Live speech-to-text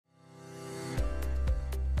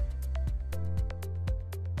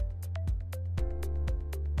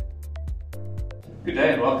Good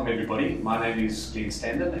day and welcome everybody. My name is Glenn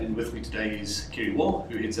Standen and with me today is Kerry Waugh,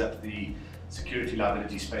 who heads up the security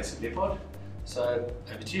liability space at Leopard. So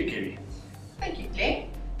over to you, Kerry. Thank you,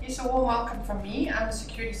 Glenn. Yes, a warm welcome from me. I'm a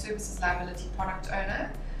security services liability product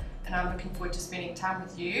owner and I'm looking forward to spending time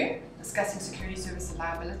with you discussing security services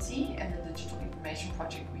liability and the digital information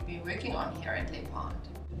project we've been working on here at Leopard.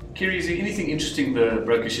 Kerry, is there anything interesting the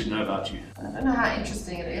brokers should know about you? I don't know how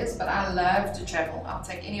interesting it is, but I love to travel. I'll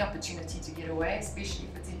take any opportunity to get away, especially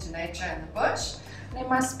if it's into nature and the bush. And in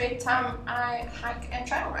my spare time, I hike and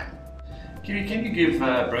trail run. Kerry, can you give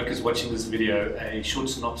brokers watching this video a short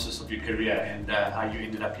synopsis of your career and how you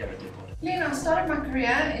ended up here at Leopard? Glenn, I started my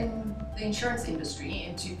career in the insurance industry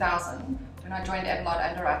in 2000 when I joined Abelard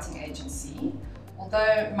Underwriting Agency.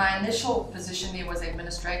 Although my initial position there was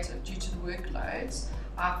administrative due to the workloads,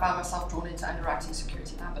 I found myself drawn into underwriting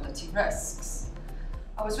security liability risks.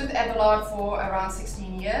 I was with Abelard for around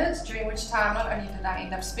 16 years, during which time not only did I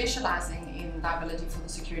end up specializing in liability for the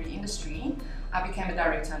security industry, I became a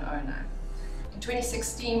director and owner. In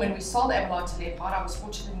 2016, when we sold Abelard to Leopard, I was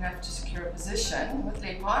fortunate enough to secure a position with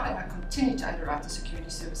Leopard and I continue to underwrite the security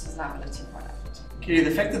services liability product. Kerry,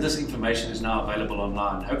 the fact that this information is now available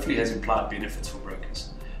online hopefully has implied benefits for brokers.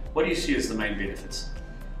 What do you see as the main benefits?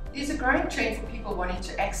 There's a growing trend for people wanting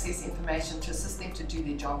to access information to assist them to do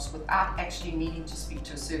their jobs without actually needing to speak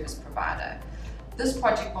to a service provider. This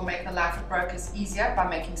project will make the life of brokers easier by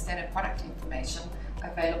making standard product information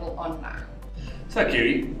available online. So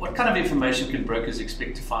Kerry, what kind of information can brokers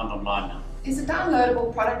expect to find online now? There's a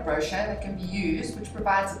downloadable product brochure that can be used which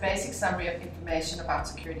provides a basic summary of information about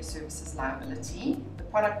security services liability. The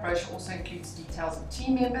product brochure also includes details of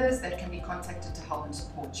team members that can be contacted to help and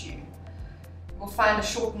support you. You'll find a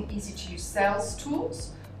short and easy to use sales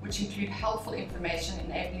tools which include helpful information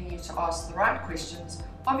enabling you to ask the right questions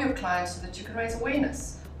of your clients so that you can raise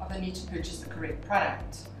awareness of the need to purchase the correct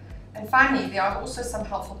product. And finally, there are also some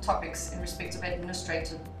helpful topics in respect of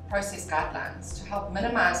administrative process guidelines to help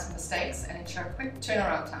minimize mistakes and ensure quick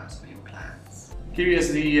turnaround times for your clients. Kerry,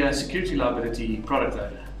 as the security liability product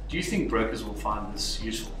owner, do you think brokers will find this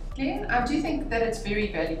useful? Glenn, I do think that it's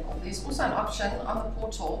very valuable. There's also an option on the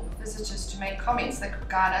portal for visitors to make comments that could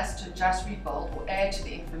guide us to adjust, rebuild or add to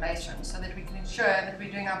the information so that we can ensure that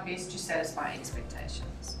we're doing our best to satisfy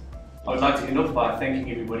expectations. I would like to end off by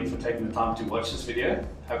thanking everybody for taking the time to watch this video.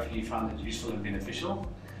 Hopefully you found it useful and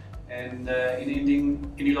beneficial. And in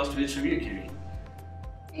ending, any last words from you, Kerry?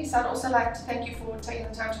 Yes, I'd also like to thank you for taking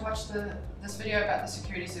the time to watch this video about the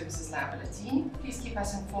security services liability. Please keep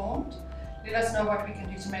us informed. Let us know what we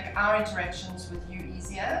can do to make our interactions with you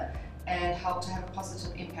easier and help to have a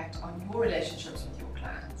positive impact on your relationships with your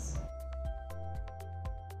clients.